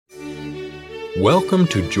Welcome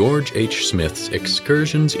to George H. Smith's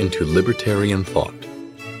Excursions into Libertarian Thought,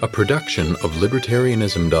 a production of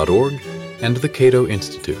libertarianism.org and the Cato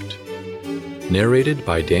Institute. Narrated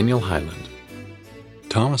by Daniel Hyland.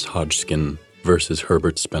 Thomas Hodgkin versus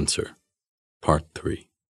Herbert Spencer, Part 3.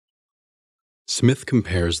 Smith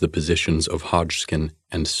compares the positions of Hodgkin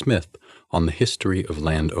and Smith on the history of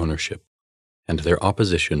land ownership and their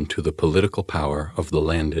opposition to the political power of the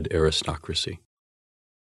landed aristocracy.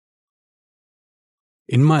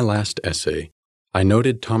 In my last essay, I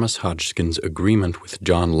noted Thomas Hodgkin's agreement with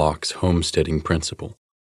John Locke's homesteading principle,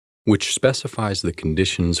 which specifies the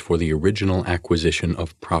conditions for the original acquisition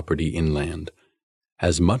of property in land.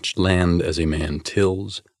 As much land as a man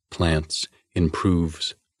tills, plants,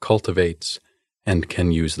 improves, cultivates, and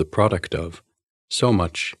can use the product of, so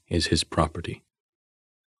much is his property.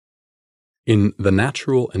 In The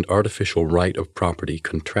Natural and Artificial Right of Property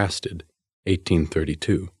Contrasted,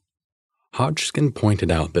 1832, Hodgkin pointed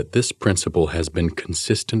out that this principle has been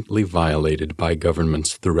consistently violated by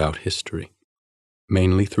governments throughout history,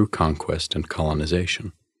 mainly through conquest and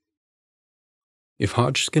colonization. If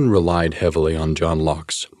Hodgkin relied heavily on John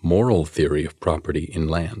Locke's moral theory of property in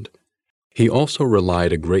land, he also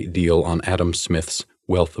relied a great deal on Adam Smith's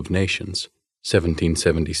Wealth of Nations,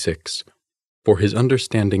 1776, for his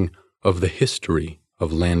understanding of the history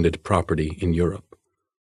of landed property in Europe.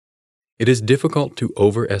 It is difficult to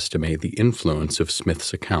overestimate the influence of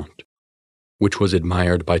Smith's account, which was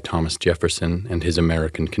admired by Thomas Jefferson and his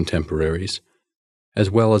American contemporaries,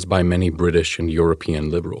 as well as by many British and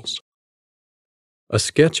European liberals. A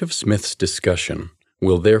sketch of Smith's discussion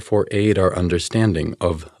will therefore aid our understanding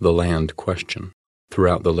of the land question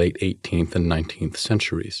throughout the late 18th and 19th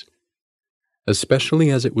centuries,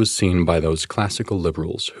 especially as it was seen by those classical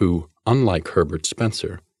liberals who, unlike Herbert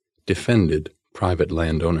Spencer, defended private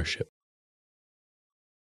land ownership.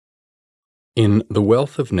 In The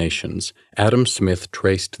Wealth of Nations, Adam Smith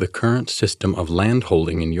traced the current system of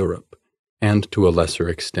landholding in Europe, and to a lesser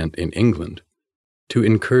extent in England, to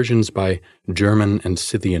incursions by German and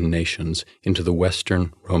Scythian nations into the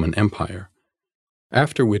Western Roman Empire,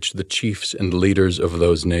 after which the chiefs and leaders of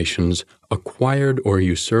those nations acquired or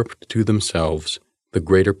usurped to themselves the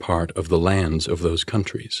greater part of the lands of those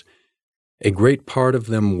countries. A great part of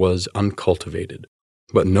them was uncultivated,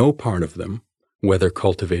 but no part of them, whether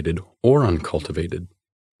cultivated or uncultivated,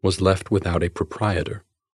 was left without a proprietor.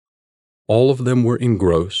 All of them were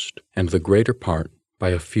engrossed, and the greater part by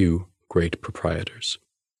a few great proprietors.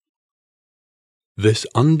 This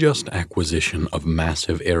unjust acquisition of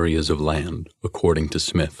massive areas of land, according to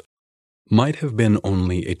Smith, might have been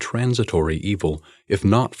only a transitory evil if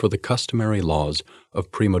not for the customary laws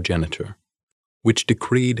of primogeniture, which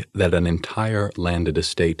decreed that an entire landed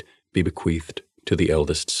estate be bequeathed to the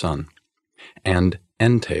eldest son, and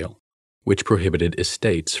entail, which prohibited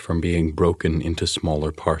estates from being broken into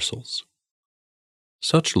smaller parcels.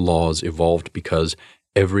 Such laws evolved because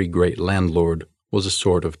every great landlord was a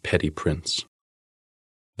sort of petty prince.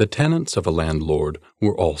 The tenants of a landlord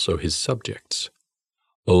were also his subjects.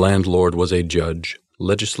 The landlord was a judge,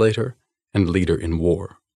 legislator, and leader in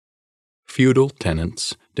war. Feudal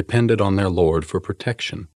tenants depended on their lord for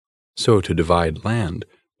protection, so to divide land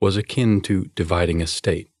was akin to dividing a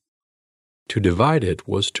state. To divide it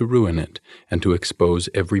was to ruin it, and to expose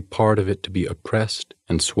every part of it to be oppressed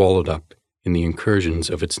and swallowed up in the incursions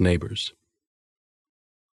of its neighbors.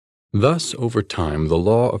 Thus, over time, the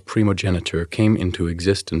law of primogeniture came into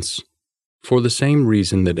existence for the same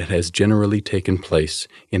reason that it has generally taken place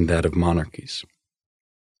in that of monarchies.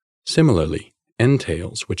 Similarly,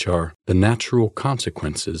 entails, which are the natural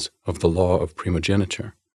consequences of the law of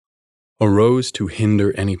primogeniture, arose to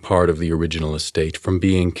hinder any part of the original estate from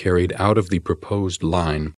being carried out of the proposed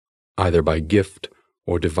line either by gift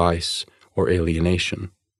or device or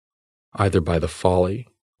alienation, either by the folly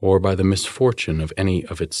or by the misfortune of any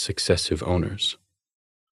of its successive owners.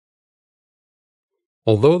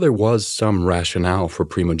 Although there was some rationale for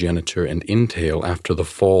primogeniture and entail after the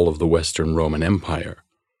fall of the Western Roman Empire,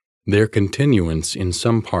 their continuance in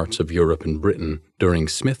some parts of Europe and Britain during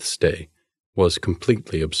Smith's day was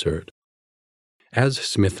completely absurd. As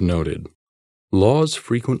Smith noted, laws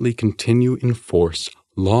frequently continue in force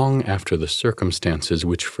long after the circumstances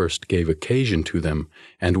which first gave occasion to them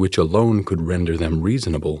and which alone could render them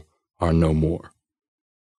reasonable are no more.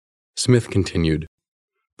 Smith continued,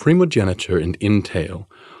 primogeniture and entail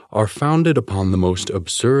are founded upon the most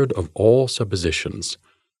absurd of all suppositions,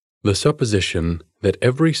 the supposition that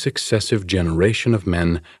every successive generation of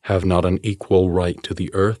men have not an equal right to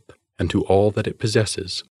the earth and to all that it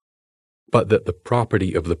possesses, but that the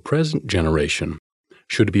property of the present generation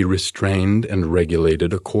should be restrained and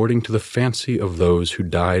regulated according to the fancy of those who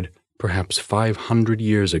died perhaps 500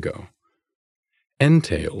 years ago.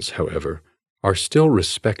 Entails, however, are still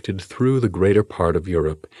respected through the greater part of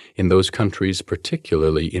Europe, in those countries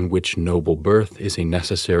particularly in which noble birth is a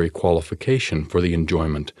necessary qualification for the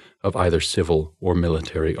enjoyment of either civil or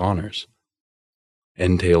military honors.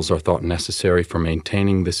 Entails are thought necessary for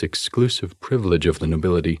maintaining this exclusive privilege of the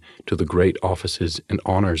nobility to the great offices and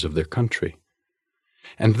honors of their country.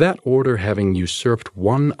 And that order having usurped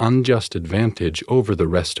one unjust advantage over the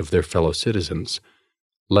rest of their fellow citizens,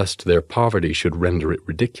 lest their poverty should render it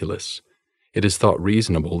ridiculous, it is thought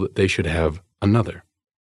reasonable that they should have another.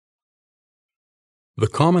 The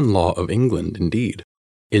common law of England, indeed,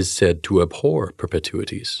 is said to abhor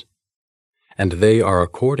perpetuities, and they are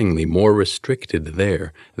accordingly more restricted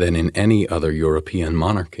there than in any other European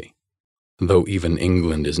monarchy, though even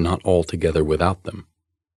England is not altogether without them.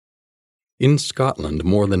 In Scotland,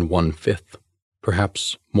 more than 1/5,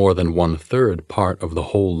 perhaps more than 1/3 part of the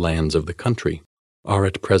whole lands of the country are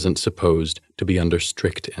at present supposed to be under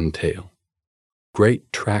strict entail.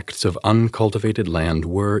 Great tracts of uncultivated land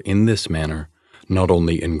were, in this manner, not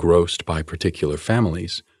only engrossed by particular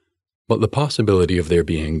families, but the possibility of their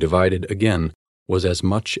being divided again was as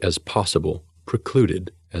much as possible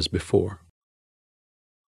precluded as before.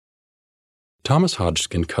 Thomas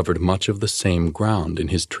Hodgkin covered much of the same ground in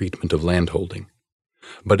his treatment of landholding,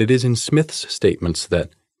 but it is in Smith's statements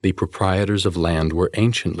that the proprietors of land were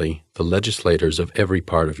anciently the legislators of every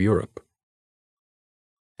part of Europe,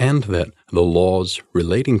 and that the laws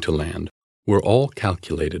relating to land were all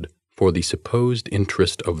calculated for the supposed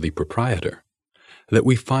interest of the proprietor, that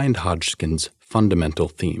we find Hodgkin's fundamental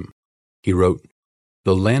theme. He wrote,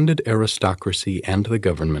 "The landed aristocracy and the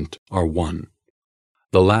government are one,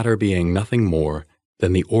 the latter being nothing more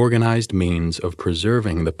than the organized means of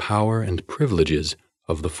preserving the power and privileges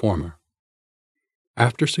of the former.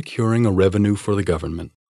 After securing a revenue for the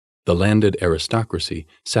government, the landed aristocracy,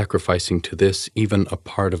 sacrificing to this even a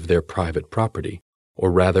part of their private property,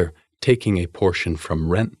 or rather taking a portion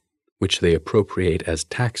from rent, which they appropriate as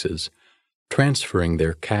taxes, transferring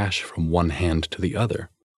their cash from one hand to the other.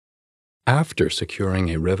 After securing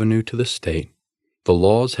a revenue to the state, the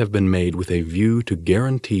laws have been made with a view to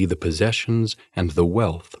guarantee the possessions and the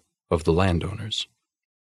wealth of the landowners."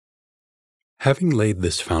 Having laid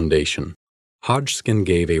this foundation, Hodgkin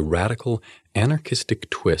gave a radical,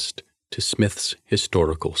 anarchistic twist to Smith's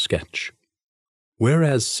historical sketch.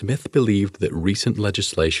 Whereas Smith believed that recent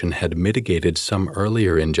legislation had mitigated some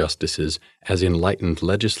earlier injustices as enlightened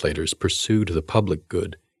legislators pursued the public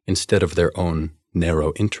good instead of their own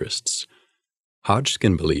narrow interests,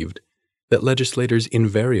 Hodgkin believed that legislators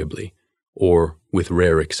invariably, or with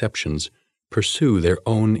rare exceptions, pursue their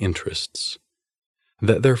own interests,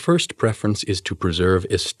 that their first preference is to preserve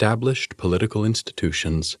established political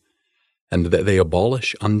institutions, and that they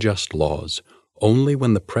abolish unjust laws only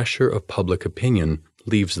when the pressure of public opinion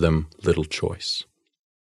leaves them little choice.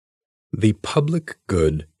 The public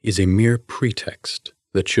good is a mere pretext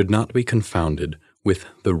that should not be confounded with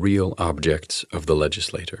the real objects of the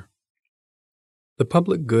legislator. The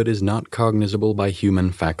public good is not cognizable by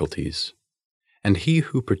human faculties, and he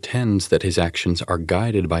who pretends that his actions are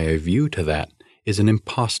guided by a view to that is an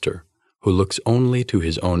impostor who looks only to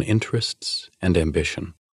his own interests and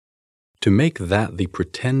ambition. To make that the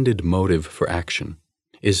pretended motive for action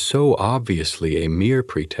is so obviously a mere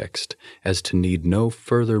pretext as to need no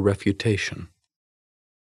further refutation.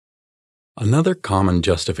 Another common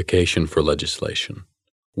justification for legislation,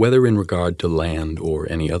 whether in regard to land or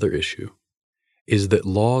any other issue, is that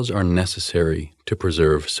laws are necessary to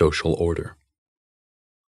preserve social order.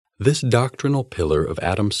 This doctrinal pillar of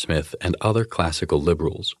Adam Smith and other classical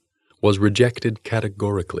liberals was rejected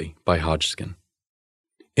categorically by Hodgkin.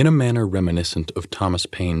 In a manner reminiscent of Thomas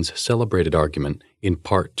Paine's celebrated argument in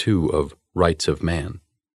Part 2 of Rights of Man,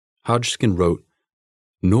 Hodgkin wrote,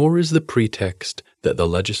 "Nor is the pretext that the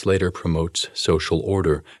legislator promotes social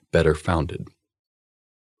order better founded.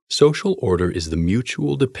 Social order is the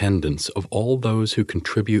mutual dependence of all those who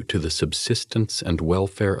contribute to the subsistence and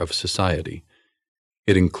welfare of society.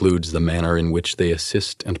 It includes the manner in which they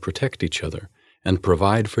assist and protect each other, and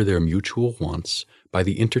provide for their mutual wants by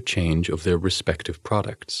the interchange of their respective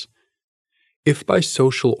products. If by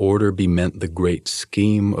social order be meant the great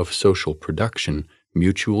scheme of social production,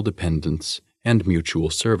 mutual dependence, and mutual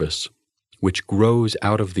service, which grows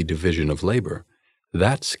out of the division of labor,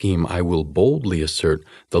 that scheme I will boldly assert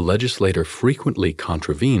the legislator frequently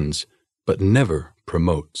contravenes, but never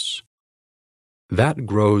promotes. That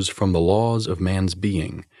grows from the laws of man's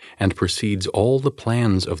being, and precedes all the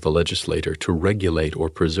plans of the legislator to regulate or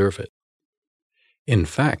preserve it. In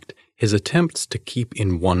fact, his attempts to keep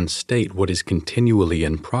in one state what is continually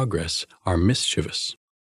in progress are mischievous.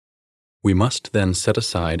 We must then set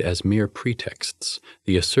aside as mere pretexts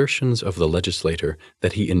the assertions of the legislator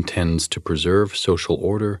that he intends to preserve social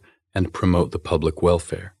order and promote the public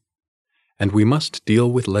welfare, and we must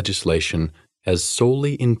deal with legislation as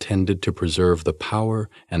solely intended to preserve the power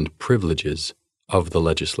and privileges of the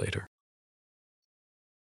legislator.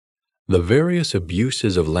 The various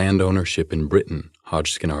abuses of land ownership in Britain,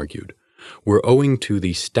 Hodgkin argued, were owing to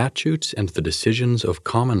the statutes and the decisions of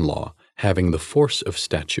common law having the force of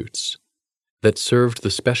statutes that served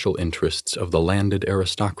the special interests of the landed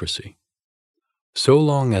aristocracy. So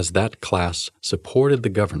long as that class supported the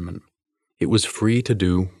government, it was free to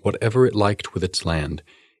do whatever it liked with its land,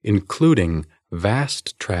 including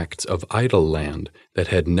vast tracts of idle land that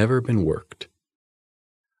had never been worked.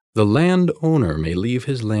 The landowner may leave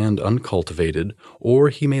his land uncultivated, or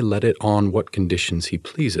he may let it on what conditions he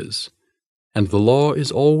pleases, and the law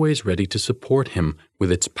is always ready to support him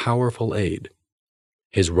with its powerful aid.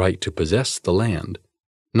 His right to possess the land,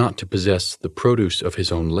 not to possess the produce of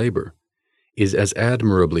his own labor, is as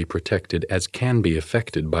admirably protected as can be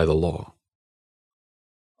effected by the law.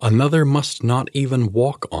 Another must not even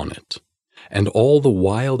walk on it, and all the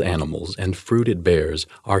wild animals and fruit it bears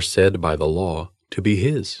are said by the law to be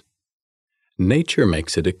his. Nature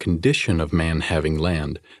makes it a condition of man having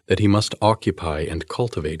land that he must occupy and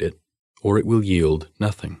cultivate it, or it will yield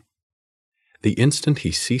nothing. The instant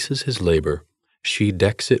he ceases his labor, she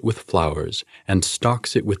decks it with flowers and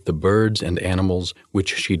stocks it with the birds and animals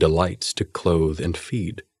which she delights to clothe and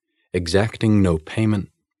feed, exacting no payment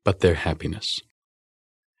but their happiness.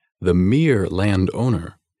 The mere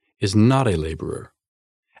landowner is not a laborer,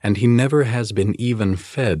 and he never has been even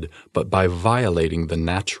fed but by violating the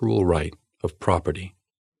natural right of property.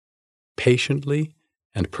 Patiently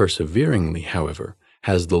and perseveringly, however,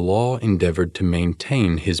 has the law endeavored to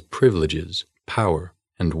maintain his privileges, power,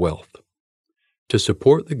 and wealth. To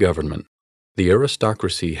support the government, the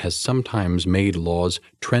aristocracy has sometimes made laws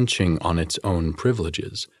trenching on its own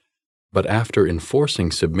privileges, but after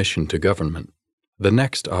enforcing submission to government, the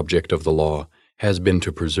next object of the law has been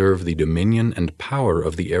to preserve the dominion and power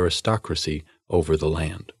of the aristocracy over the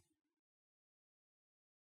land.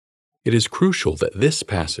 It is crucial that this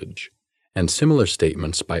passage, and similar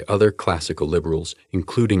statements by other classical liberals,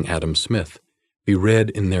 including Adam Smith, be read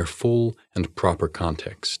in their full and proper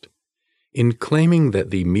context. In claiming that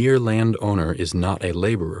the mere landowner is not a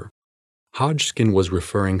laborer, Hodgkin was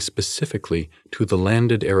referring specifically to the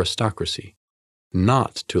landed aristocracy,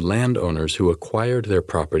 not to landowners who acquired their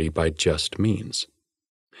property by just means.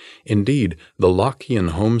 Indeed, the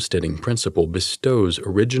Lockean homesteading principle bestows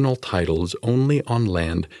original titles only on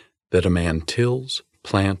land that a man tills,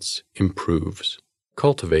 plants, improves,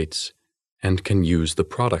 cultivates, and can use the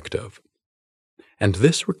product of. And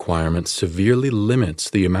this requirement severely limits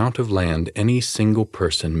the amount of land any single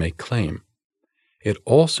person may claim. It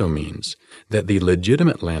also means that the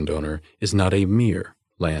legitimate landowner is not a mere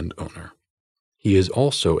landowner. He is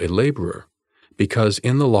also a laborer, because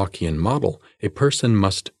in the Lockean model, a person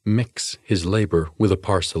must mix his labor with a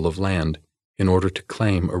parcel of land in order to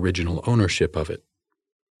claim original ownership of it.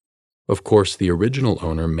 Of course, the original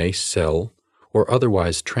owner may sell or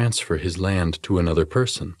otherwise transfer his land to another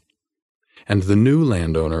person, and the new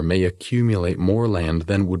landowner may accumulate more land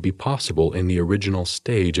than would be possible in the original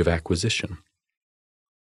stage of acquisition.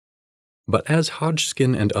 But as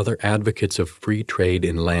Hodgkin and other advocates of free trade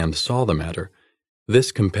in land saw the matter,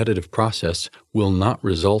 this competitive process will not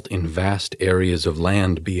result in vast areas of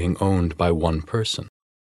land being owned by one person.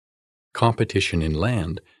 Competition in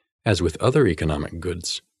land, as with other economic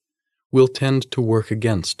goods, will tend to work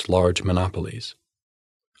against large monopolies.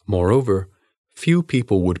 Moreover, few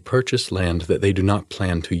people would purchase land that they do not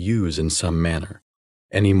plan to use in some manner,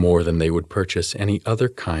 any more than they would purchase any other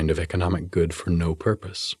kind of economic good for no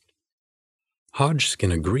purpose.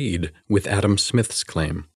 Hodgkin agreed with Adam Smith's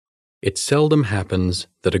claim. It seldom happens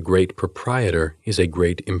that a great proprietor is a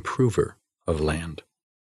great improver of land.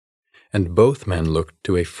 And both men looked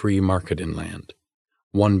to a free market in land,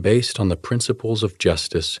 one based on the principles of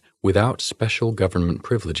justice without special government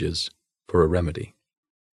privileges, for a remedy.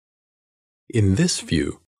 In this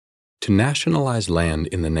view, to nationalize land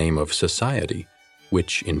in the name of society,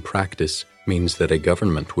 which in practice means that a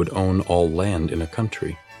government would own all land in a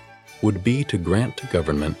country, would be to grant to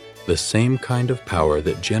government the same kind of power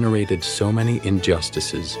that generated so many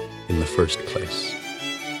injustices in the first place.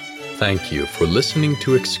 Thank you for listening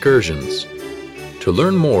to Excursions. To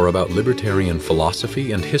learn more about libertarian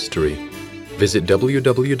philosophy and history, visit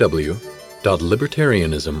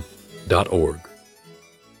www.libertarianism.org.